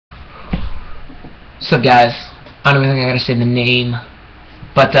What's up, guys? I don't even think I gotta say the name.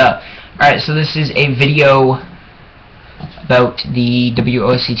 But, alright, so this is a video about the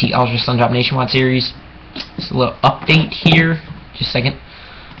WOSCT Ultra Slingshot Nationwide Series. Just a little update here. Just a second.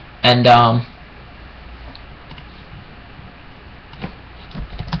 And,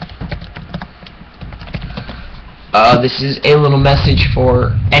 this is a little message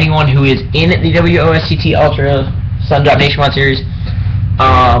for anyone who is in the WOSCT Ultra Slingshot Nationwide Series.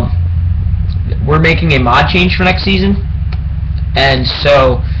 We're making a mod change for next season, and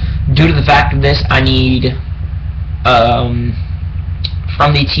so due to the fact of this, I need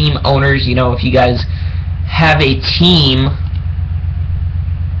from the team owners, you know, if you guys have a team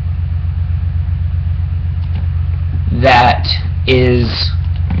that is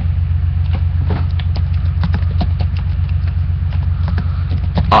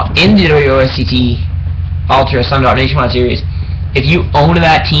in the WOSCT Ultra Slingshot Nationwide Series, if you own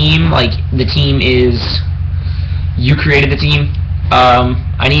that team, like the team is, you created the team,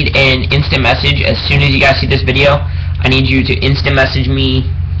 I need an instant message as soon as you guys see this video. I need you to instant message me,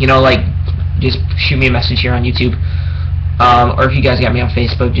 you know, like, just shoot me a message here on YouTube, or if you guys got me on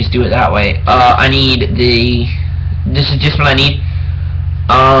Facebook, just do it that way. I need this is just what I need.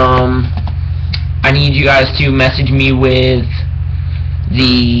 I need you guys to message me with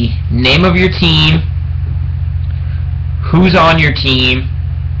the name of your team, who's on your team,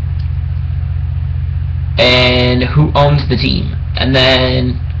 and who owns the team, and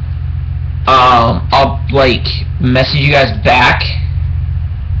then I'll like message you guys back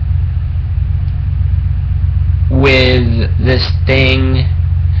with this thing.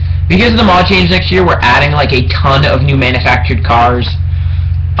 Because of the mod change next year, we're adding like a ton of new manufactured cars.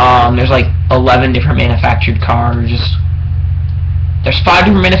 There's like 11 different manufactured cars. There's 5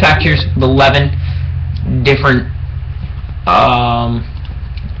 different manufacturers with 11 different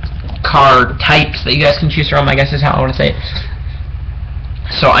car types that you guys can choose from, I guess is how I want to say it.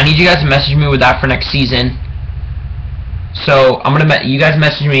 So I need you guys to message me with that for next season. So I'm gonna you guys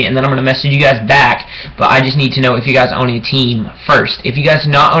message me, and then I'm gonna message you guys back. But I just need to know if you guys own a team first. If you guys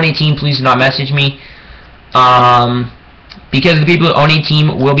do not own a team, please do not message me. Because the people who own a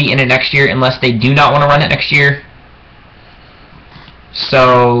team will be in it next year unless they do not want to run it next year.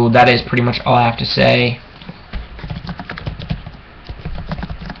 So that is pretty much all I have to say.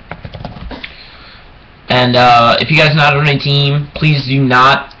 And if you guys are not on a team, please do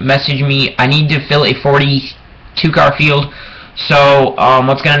not message me. I need to fill a 42 car field. So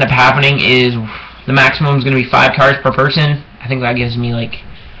what's going to end up happening is the maximum is going to be 5 cars per person. I think that gives me like,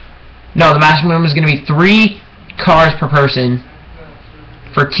 no, the maximum is going to be 3 cars per person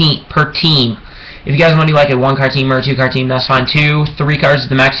per team. If you guys want to do like a 1-car team or a 2-car team, that's fine too. 3 cars is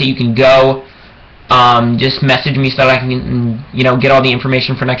the max that you can go. Just message me so that I can, you know, get all the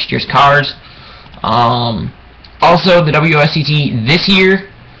information for next year's cars. Also, the WOSCT this year,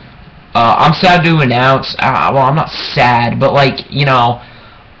 I'm sad to announce, well, I'm not sad, but like, you know,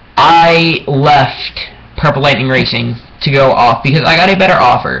 I left Purple Lightning Racing to go off because I got a better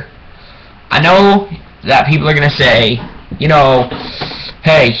offer. I know that people are going to say, you know,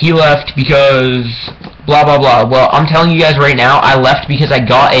 hey, he left because blah blah blah. Well, I'm telling you guys right now, I left because I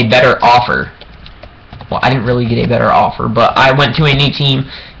got a better offer. Well, I didn't really get a better offer, but I went to a new team.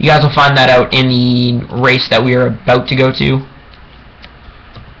 You guys will find that out in the race that we are about to go to.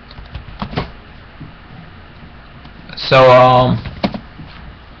 So,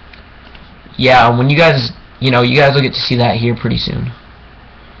 yeah, when you guys, you know, you guys will get to see that here pretty soon.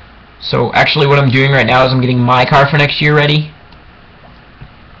 So, actually, what I'm doing right now is I'm getting my car for next year ready.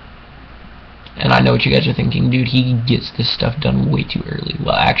 And I know what you guys are thinking, dude, he gets this stuff done way too early.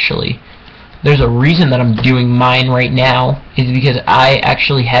 Well, actually, there's a reason that I'm doing mine right now, is because I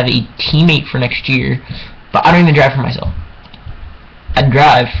actually have a teammate for next year, but I don't even drive for myself. I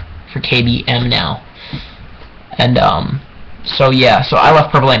drive for KBM now. And, so yeah, so I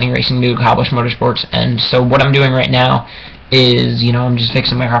left Purple Lightning Racing to Cowboys Motorsports, and so what I'm doing right now is, you know, I'm just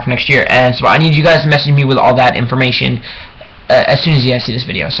fixing my car for next year, and so I need you guys to message me with all that information as soon as you guys see this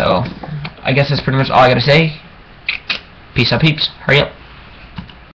video. So I guess that's pretty much all I gotta say. Peace out, peeps. Hurry up.